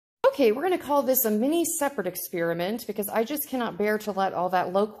Okay, we're going to call this a mini separate experiment because I just cannot bear to let all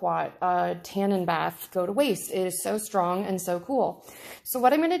that loquat tannin bath go to waste. It is so strong and so cool. So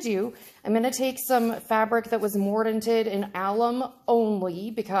what I'm going to do, I'm going to take some fabric that was mordanted in alum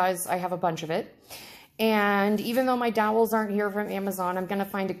only because I have a bunch of it. And even though my dowels aren't here from Amazon, I'm going to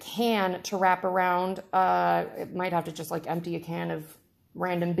find a can to wrap around. It might have to just like empty a can of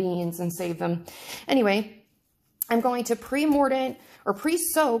random beans and save them. Anyway, I'm going to pre-mordant or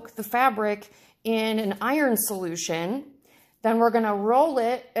pre-soak the fabric in an iron solution. Then we're going to roll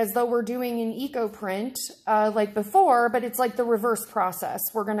it as though we're doing an eco print like before, but it's like the reverse process.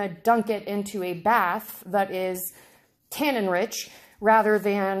 We're going to dunk it into a bath that is tannin rich rather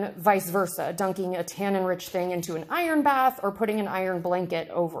than vice versa, dunking a tannin rich thing into an iron bath or putting an iron blanket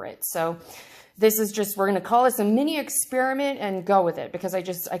over it. So this is just, we're going to call this a mini experiment and go with it because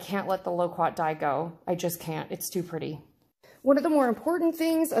I can't let the loquat dye go. I just can't. It's too pretty. One of the more important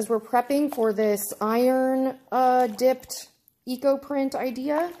things as we're prepping for this iron dipped eco print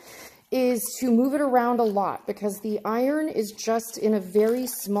idea is to move it around a lot because the iron is just in a very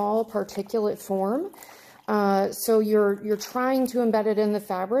small particulate form. So you're trying to embed it in the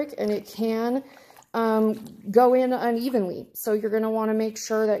fabric and it can go in unevenly. So you're going to want to make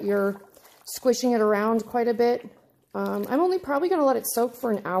sure that you're squishing it around quite a bit. I'm only probably going to let it soak for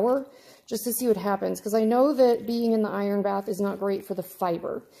an hour just to see what happens, because I know that being in the iron bath is not great for the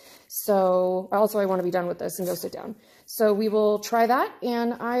fiber. So also I want to be done with this and go sit down. So we will try that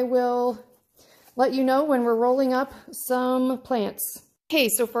and I will let you know when we're rolling up some plants. Okay,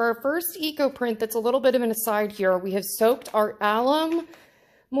 so for our first eco print that's a little bit of an aside here, we have soaked our alum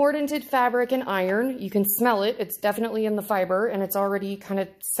mordanted fabric in iron. You can smell it. It's definitely in the fiber and it's already kind of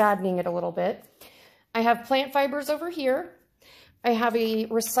saddening it a little bit. I have plant fibers over here. I have a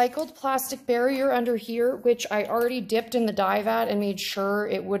recycled plastic barrier under here, which I already dipped in the dye vat and made sure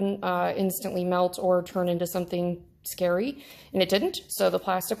it wouldn't instantly melt or turn into something scary, and it didn't. So the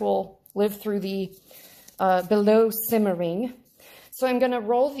plastic will live through the below simmering. So I'm going to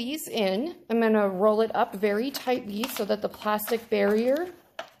roll these in. I'm going to roll it up very tightly so that the plastic barrier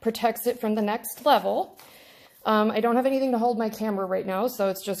protects it from the next level. I don't have anything to hold my camera right now, so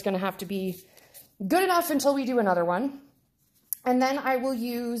it's just going to have to be good enough until we do another one. And then I will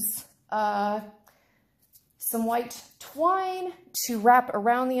use some white twine to wrap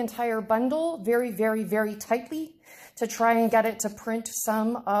around the entire bundle very, very, very tightly to try and get it to print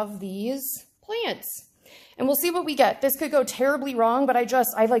some of these plants. And we'll see what we get. This could go terribly wrong, but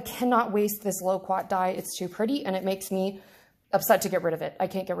I like cannot waste this loquat dye. It's too pretty and it makes me upset to get rid of it. I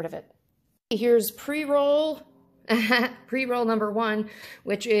can't get rid of it. Here's pre-roll, pre-roll number 1,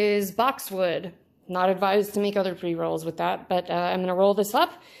 which is boxwood. Not advised to make other pre-rolls with that, but I'm going to roll this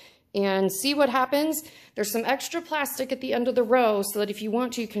up and see what happens. There's some extra plastic at the end of the row so that if you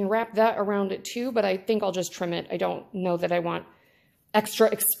want to, you can wrap that around it too, but I think I'll just trim it. I don't know that I want extra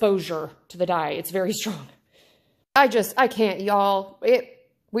exposure to the dye. It's very strong. I can't, y'all.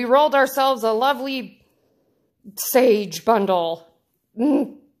 We rolled ourselves a lovely sage bundle.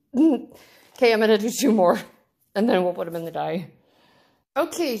 Okay, I'm going to do 2 more, and then we'll put them in the dye.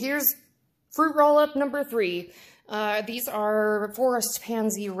 Okay, here's fruit roll-up number 3. These are forest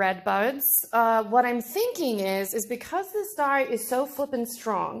pansy red buds. What I'm thinking is because this dye is so flippin'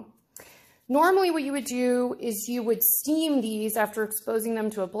 strong, normally what you would do is you would steam these after exposing them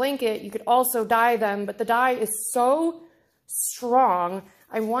to a blanket. You could also dye them, but the dye is so strong,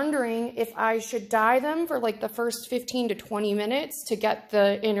 I'm wondering if I should dye them for like the first 15 to 20 minutes to get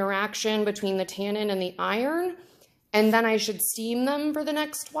the interaction between the tannin and the iron, and then I should steam them for the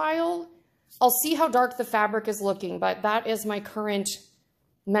next while. I'll see how dark the fabric is looking, but that is my current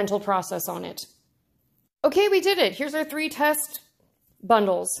mental process on it. Okay, we did it. Here's our 3 test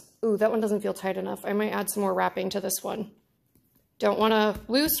bundles. Ooh, that one doesn't feel tight enough. I might add some more wrapping to this one. Don't want to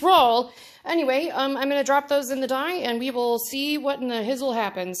loose roll. Anyway, I'm going to drop those in the dye and we will see what in the hizzle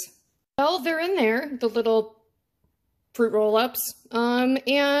happens. Well, they're in there, the little fruit roll-ups,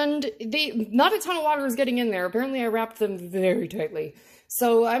 and not a ton of water is getting in there. Apparently I wrapped them very tightly.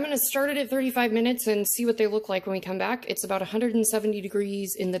 So I'm going to start it at 35 minutes and see what they look like when we come back. It's about 170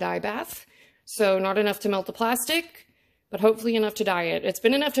 degrees in the dye bath, so not enough to melt the plastic, but hopefully enough to dye it. It's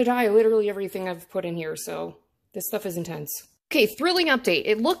been enough to dye literally everything I've put in here, so this stuff is intense. Okay, thrilling update.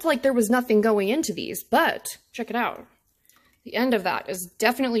 It looked like there was nothing going into these, but check it out. The end of that is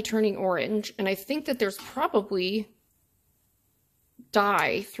definitely turning orange, and I think that there's probably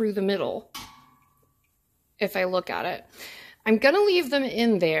dye through the middle if I look at it. I'm going to leave them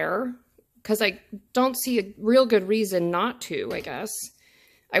in there because I don't see a real good reason not to, I guess.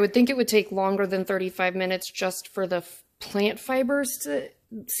 I would think it would take longer than 35 minutes just for the plant fibers to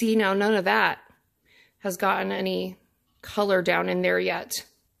see, now none of that has gotten any color down in there yet.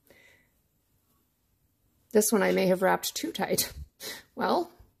 This one I may have wrapped too tight.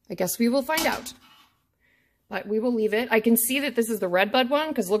 Well, I guess we will find out. But we will leave it. I can see that this is the red bud one,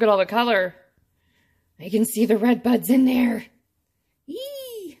 because look at all the color. I can see the red buds in there.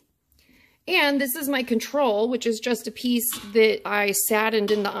 Yee! And this is my control, which is just a piece that I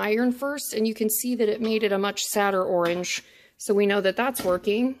saddened in the iron first, and you can see that it made it a much sadder orange. So we know that that's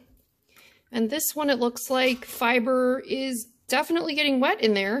working. And this one, it looks like fiber is definitely getting wet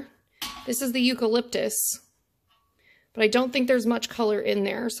in there. This is the eucalyptus. But I don't think there's much color in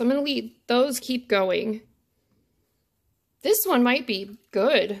there. So I'm going to leave those keep going. This one might be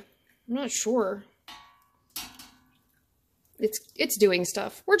good. I'm not sure. It's doing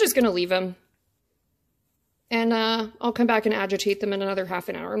stuff. We're just going to leave them. And I'll come back and agitate them in another half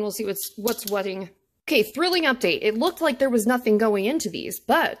an hour, and we'll see what's wetting. Okay, thrilling update. It looked like there was nothing going into these,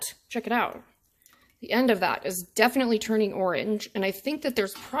 but check it out. The end of that is definitely turning orange, and I think that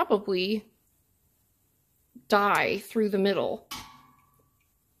there's probably dye through the middle,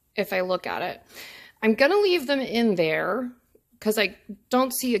 if I look at it. I'm going to leave them in there, because I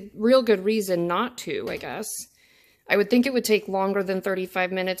don't see a real good reason not to, I guess. I would think it would take longer than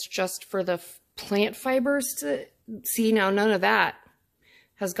 35 minutes just for the plant fibers to see. Now none of that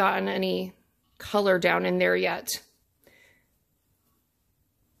has gotten any color down in there yet.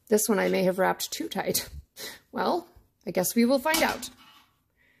 This one I may have wrapped too tight. Well, I guess we will find out.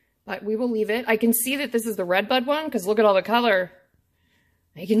 But we will leave it. I can see that this is the red bud one, because look at all the color.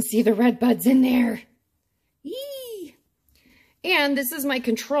 I can see the red buds in there. Yee! And this is my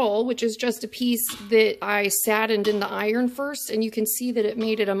control, which is just a piece that I saddened in the iron first, and you can see that it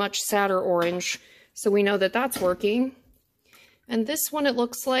made it a much sadder orange. So we know that that's working. And this one, it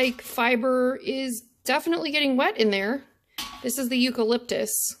looks like fiber is definitely getting wet in there. This is the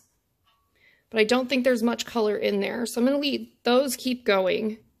eucalyptus. But I don't think there's much color in there. So I'm going to leave those keep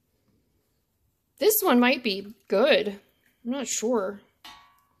going. This one might be good. I'm not sure.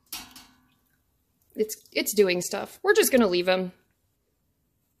 It's doing stuff. We're just going to leave them.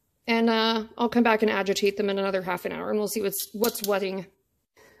 And I'll come back and agitate them in another half an hour, and we'll see what's wetting.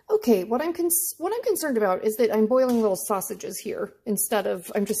 Okay, what I'm concerned about is that I'm boiling little sausages here instead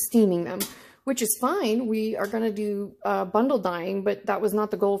of I'm just steaming them, which is fine. We are going to do bundle dyeing, but that was not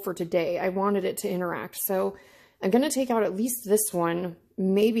the goal for today. I wanted it to interact. So I'm going to take out at least this one,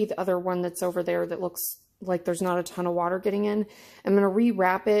 maybe the other one that's over there that looks like there's not a ton of water getting in. I'm going to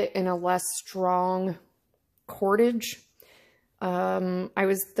rewrap it in a less strong cordage.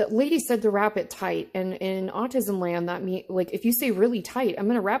 The lady said to wrap it tight, and in autism land, that means, like, if you say really tight, I'm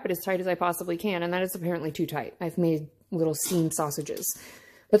going to wrap it as tight as I possibly can, and that is apparently too tight. I've made little seam sausages,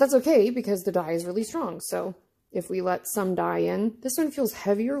 but that's okay because the dye is really strong. So if we let some dye in, this one feels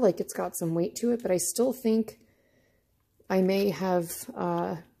heavier, like it's got some weight to it, but I still think I may have,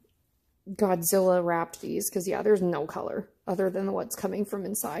 Godzilla wrapped these, because yeah, there's no color other than what's coming from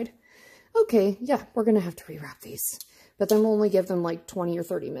inside. Okay, yeah, we're going to have to rewrap these. But then we'll only give them like 20 or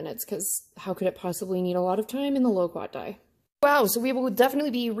 30 minutes, because how could it possibly need a lot of time in the low-quat dye? Wow, so we will definitely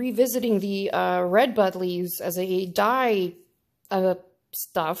be revisiting the red bud leaves as a dye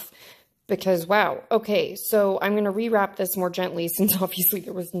stuff, because wow. Okay, so I'm going to rewrap this more gently, since obviously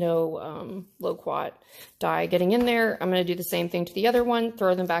there was no low-quat dye getting in there. I'm going to do the same thing to the other one,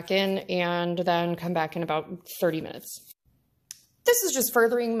 throw them back in, and then come back in about 30 minutes. This is just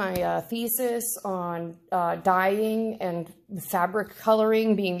furthering my thesis on dyeing and fabric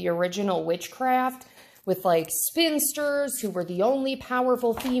coloring being the original witchcraft, with like spinsters who were the only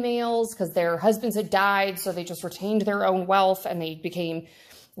powerful females because their husbands had died, so they just retained their own wealth and they became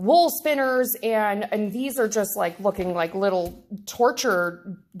wool spinners, and these are just like looking like little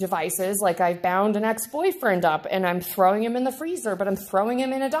torture devices. Like, I've bound an ex-boyfriend up and I'm throwing him in the freezer, but I'm throwing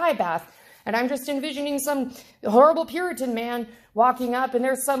him in a dye bath. And I'm just envisioning some horrible Puritan man walking up, and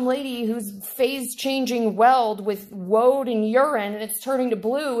there's some lady who's phase-changing weld with woad and urine, and it's turning to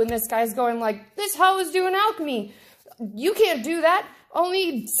blue, and this guy's going like, this hoe is doing alchemy. You can't do that.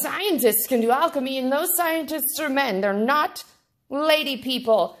 Only scientists can do alchemy, and those scientists are men. They're not lady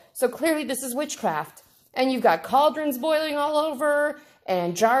people. So clearly this is witchcraft. And you've got cauldrons boiling all over,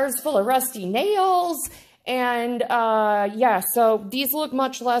 and jars full of rusty nails, and yeah, so these look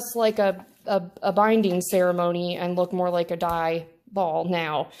much less like a binding ceremony and look more like a dye ball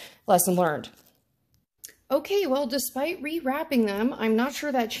now. Lesson learned. Okay, well, despite rewrapping them, I'm not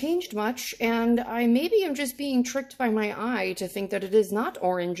sure that changed much, and maybe I'm just being tricked by my eye to think that it is not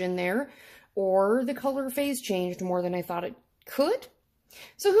orange in there, or the color phase changed more than I thought it could.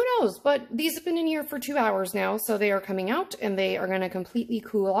 So who knows, but these have been in here for 2 hours now, so they are coming out and they are going to completely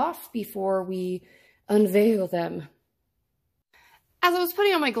cool off before we unveil them. As I was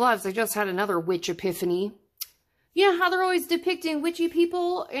putting on my gloves, I just had another witch epiphany. You know how they're always depicting witchy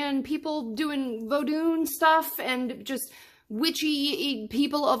people and people doing voodoo stuff and just witchy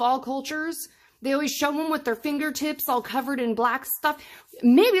people of all cultures? They always show them with their fingertips all covered in black stuff.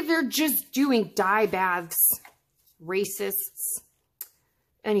 Maybe they're just doing dye baths. Racists.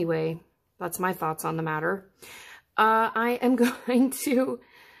 Anyway, that's my thoughts on the matter. I am going to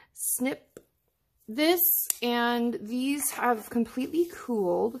snip this, and these have completely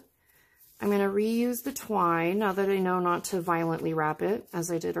cooled. I'm going to reuse the twine now that I know not to violently wrap it,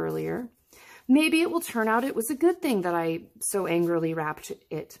 as I did earlier. Maybe it will turn out it was a good thing that I so angrily wrapped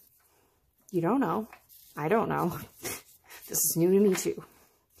it. You don't know. I don't know. This is new to me too.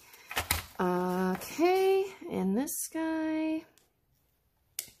 Okay, and this guy.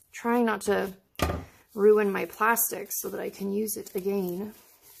 Trying not to ruin my plastic so that I can use it again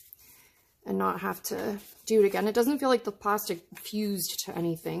and not have to do it again. It doesn't feel like the plastic fused to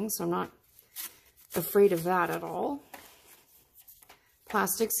anything, so I'm not afraid of that at all.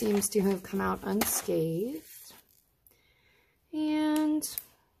 Plastic seems to have come out unscathed. And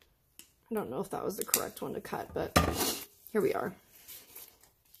I don't know if that was the correct one to cut, but here we are.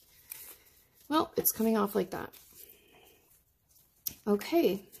 Well, it's coming off like that.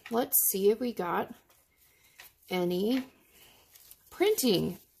 Okay, let's see if we got any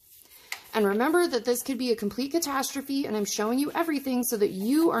printing. And remember that this could be a complete catastrophe, and I'm showing you everything so that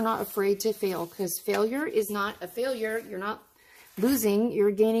you are not afraid to fail, because failure is not a failure. You're not losing,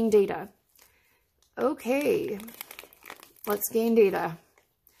 you're gaining data. Okay, let's gain data.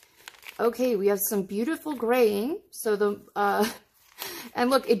 Okay, we have some beautiful graying. So the, and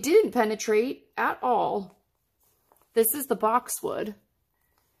look, it didn't penetrate at all. This is the boxwood.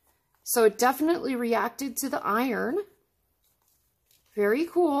 So it definitely reacted to the iron. Very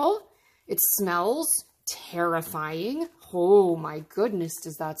cool. It smells terrifying. Oh my goodness,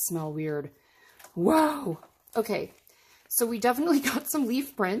 does that smell weird. Wow. Okay, so we definitely got some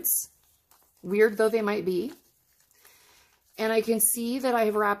leaf prints, weird though they might be. And I can see that I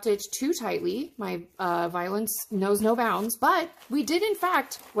have wrapped it too tightly. My violence knows no bounds, but we did in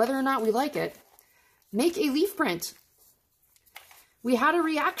fact, whether or not we like it, make a leaf print. We had a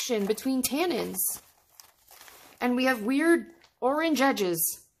reaction between tannins, and we have weird orange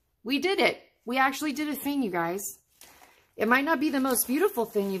edges. We did it. We actually did a thing, you guys. It might not be the most beautiful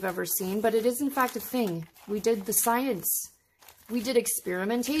thing you've ever seen, but it is in fact a thing. We did the science. We did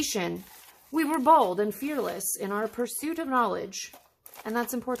experimentation. We were bold and fearless in our pursuit of knowledge. And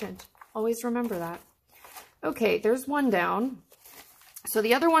that's important. Always remember that. Okay, there's one down. So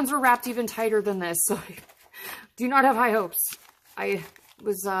the other ones were wrapped even tighter than this, so I do not have high hopes. I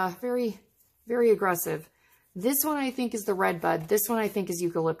was very, very aggressive. This one I think is the redbud. This one I think is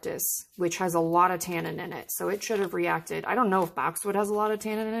eucalyptus, which has a lot of tannin in it. So it should have reacted. I don't know if boxwood has a lot of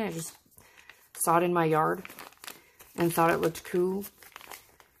tannin in it. I just saw it in my yard and thought it looked cool.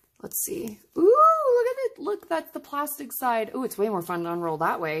 Let's see. Ooh, look at it. Look, that's the plastic side. Ooh, it's way more fun to unroll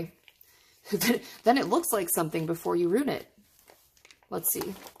that way. Then it looks like something before you ruin it. Let's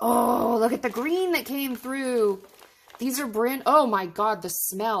see. Oh, look at the green that came through. These are brand... Oh my God, the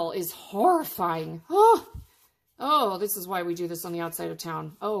smell is horrifying. Oh, this is why we do this on the outside of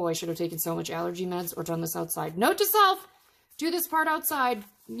town. Oh, I should have taken so much allergy meds or done this outside. Note to self, do this part outside.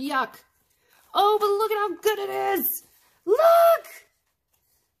 Yuck. Oh, but look at how good it is. Look.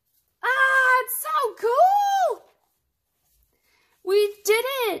 Ah, it's so cool. We did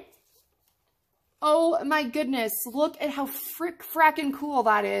it. Oh my goodness. Look at how frackin' cool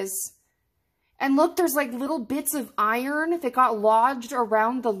that is. And look, there's like little bits of iron that got lodged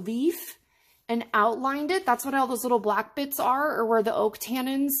around the leaf and outlined it. That's what all those little black bits are, or where the oak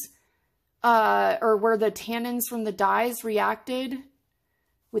tannins, or where the tannins from the dyes reacted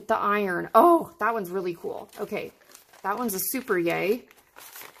with the iron. Oh, that one's really cool. Okay, that one's a super yay.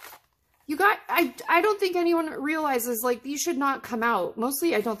 You got, I don't think anyone realizes, like, these should not come out.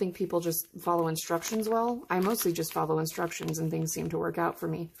 Mostly, I don't think people just follow instructions well. I mostly just follow instructions and things seem to work out for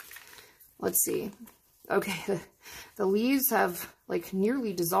me. Let's see. Okay, the leaves have, like,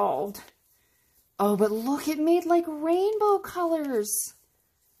 nearly dissolved. Oh, but look, it made, like, rainbow colors.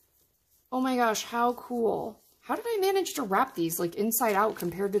 Oh my gosh, how cool. How did I manage to wrap these, like, inside out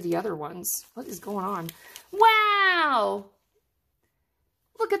compared to the other ones? What is going on? Wow!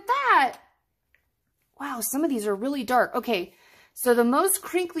 Look at that! Wow, some of these are really dark. Okay, so the most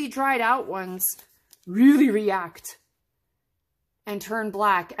crinkly dried out ones really react and turn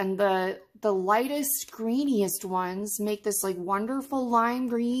black, and the the lightest, greeniest ones make this like wonderful lime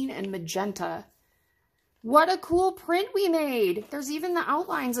green and magenta. What a cool print we made. There's even the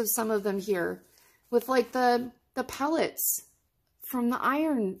outlines of some of them here with like the pellets from the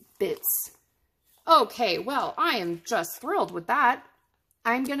iron bits. Okay, well, I am just thrilled with that.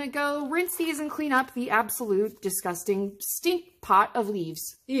 I'm gonna go rinse these and clean up the absolute disgusting stink pot of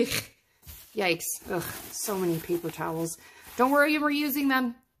leaves. Ugh. Yikes. Ugh, so many paper towels. Don't worry, we're using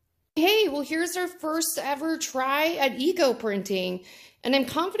them. Hey, well, here's our first ever try at eco printing. And I'm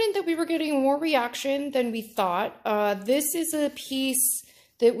confident that we were getting more reaction than we thought. This is a piece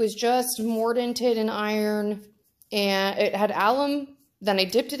that was just mordanted in iron, and it had alum. Then I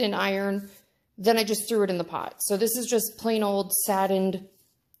dipped it in iron. Then I just threw it in the pot. So this is just plain old satined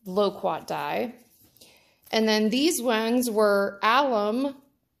loquat dye. And then these ones were alum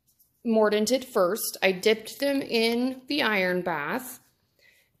mordanted first. I dipped them in the iron bath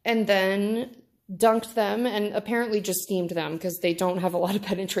and then dunked them and apparently just steamed them because they don't have a lot of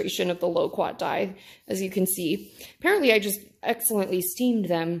penetration of the loquat dye, as you can see. Apparently I just excellently steamed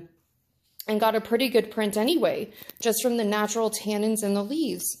them and got a pretty good print anyway, just from the natural tannins in the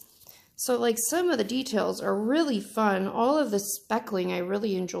leaves. So like some of the details are really fun. All of the speckling I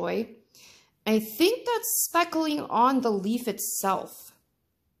really enjoy. I think that's speckling on the leaf itself,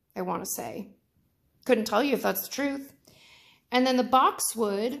 I want to say. Couldn't tell you if that's the truth. And then the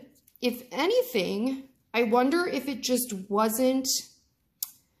boxwood, if anything, I wonder if it just wasn't,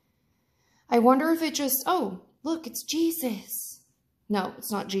 oh, look, it's Jesus. No,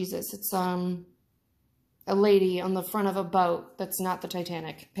 it's not Jesus. It's a lady on the front of a boat that's not the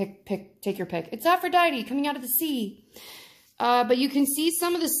Titanic. Take your pick. It's Aphrodite coming out of the sea. But you can see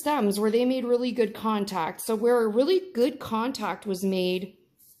some of the stems where they made really good contact. So where a really good contact was made,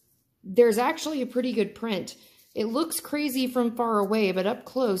 there's actually a pretty good print. It looks crazy from far away, but up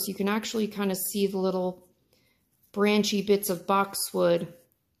close you can actually kind of see the little branchy bits of boxwood.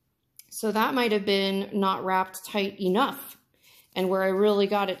 So that might have been not wrapped tight enough. And where I really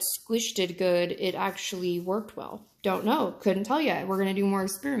got it squished it good, it actually worked well. Don't know. Couldn't tell you. We're going to do more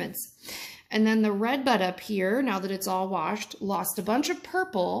experiments. And then the red bud up here, now that it's all washed, lost a bunch of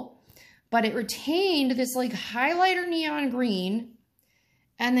purple, but it retained this like highlighter neon green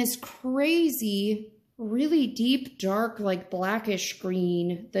and this crazy, really deep, dark, like blackish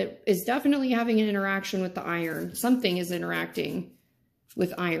green that is definitely having an interaction with the iron. Something is interacting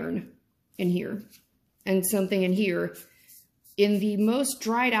with iron in here and something in here. In the most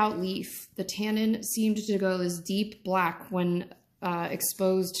dried out leaf, the tannin seemed to go this deep black when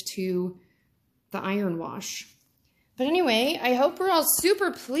exposed to the iron wash. But anyway, I hope we're all super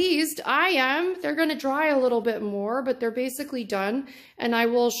pleased. I am. They're going to dry a little bit more, but they're basically done. And I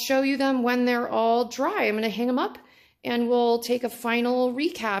will show you them when they're all dry. I'm going to hang them up and we'll take a final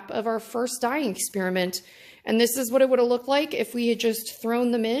recap of our first dyeing experiment. And this is what it would have looked like if we had just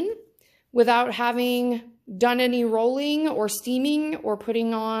thrown them in without having done any rolling or steaming or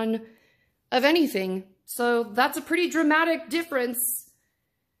putting on of anything. So that's a pretty dramatic difference.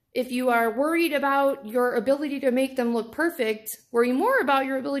 If you are worried about your ability to make them look perfect, worry more about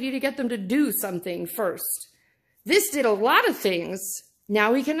your ability to get them to do something first. This did a lot of things.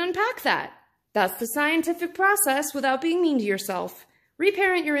 Now we can unpack that. That's the scientific process without being mean to yourself.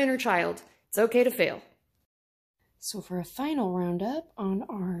 Reparent your inner child. It's okay to fail. So for a final roundup on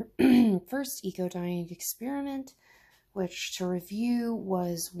our first eco-dyeing experiment, which to review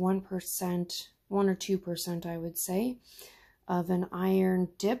was 1%, 1 or 2% I would say, of an iron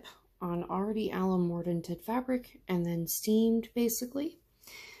dip on already alum mordanted fabric and then steamed basically.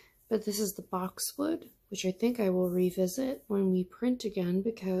 But this is the boxwood, which I think I will revisit when we print again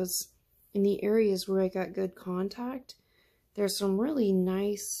because in the areas where I got good contact, there's some really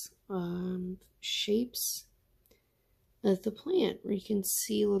nice shapes of the plant where you can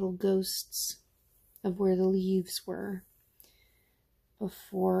see little ghosts of where the leaves were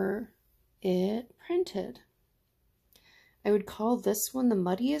before it printed. I would call this one the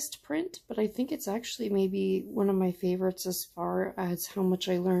muddiest print, but I think it's actually maybe one of my favorites as far as how much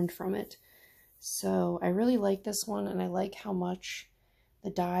I learned from it. So I really like this one, and I like how much the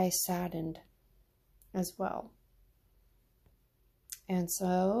dye satined as well. And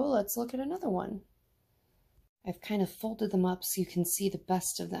so let's look at another one. I've kind of folded them up so you can see the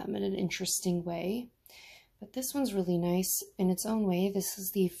best of them in an interesting way. But this one's really nice in its own way. This is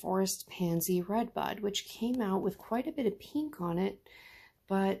the Forest Pansy Red Bud, which came out with quite a bit of pink on it,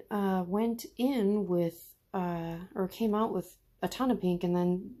 but went in with, or came out with a ton of pink and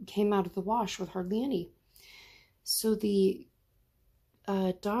then came out of the wash with hardly any. So the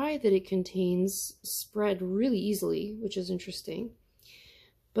dye that it contains spread really easily, which is interesting.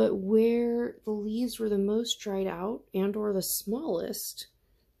 but where the leaves were the most dried out and or the smallest,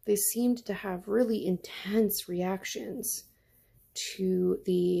 they seemed to have really intense reactions to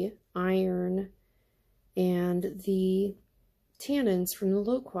the iron and the tannins from the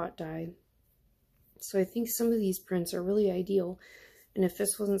loquat dye. So I think some of these prints are really ideal. And if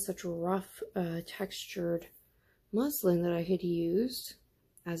this wasn't such a rough textured muslin that I had used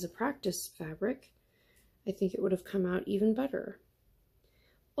as a practice fabric, I think it would have come out even better.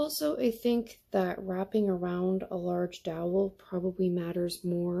 Also, I think that wrapping around a large dowel probably matters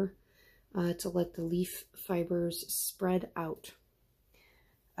more to let the leaf fibers spread out,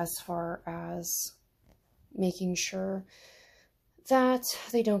 as far as making sure that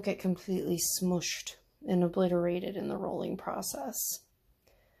they don't get completely smushed and obliterated in the rolling process.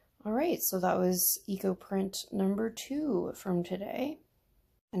 All right, so that was eco print number 2 from today.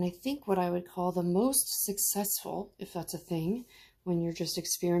 And I think what I would call the most successful, if that's a thing, when you're just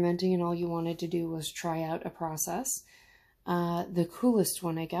experimenting and all you wanted to do was try out a process. The coolest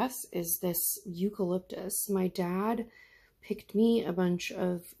one, I guess, is this eucalyptus. My dad picked me a bunch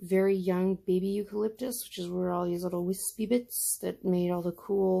of very young baby eucalyptus, which is where all these little wispy bits that made all the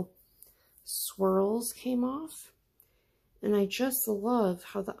cool swirls came off. And I just love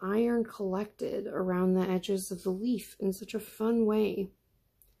how the iron collected around the edges of the leaf in such a fun way.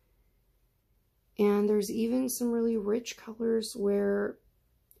 And there's even some really rich colors where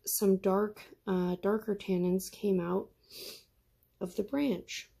some darker tannins came out of the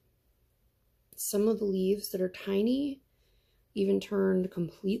branch. Some of the leaves that are tiny even turned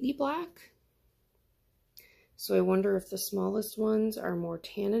completely black. So I wonder if the smallest ones are more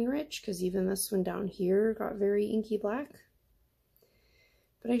tannin rich, because even this one down here got very inky black.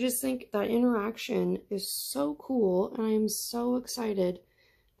 But I just think that interaction is so cool, and I am so excited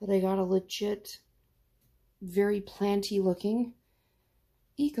that I got a legit, very planty looking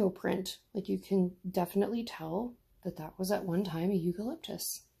eco print. Like, you can definitely tell that that was at one time a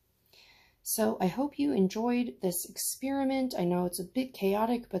eucalyptus. So I hope you enjoyed this experiment. I know it's a bit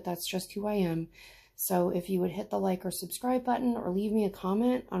chaotic, but that's just who I am. So if you would hit the like or subscribe button, or leave me a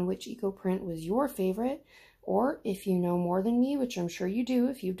comment on which eco print was your favorite, or if you know more than me, which I'm sure you do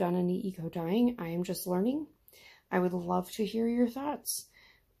if you've done any eco dyeing, I am just learning, I would love to hear your thoughts.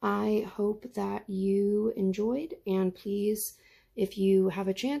 I hope that you enjoyed, and please, if you have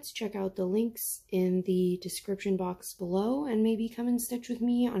a chance, check out the links in the description box below, and maybe come and stitch with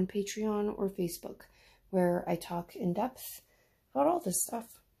me on Patreon or Facebook, where I talk in depth about all this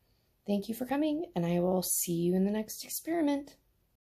stuff. Thank you for coming, and I will see you in the next experiment.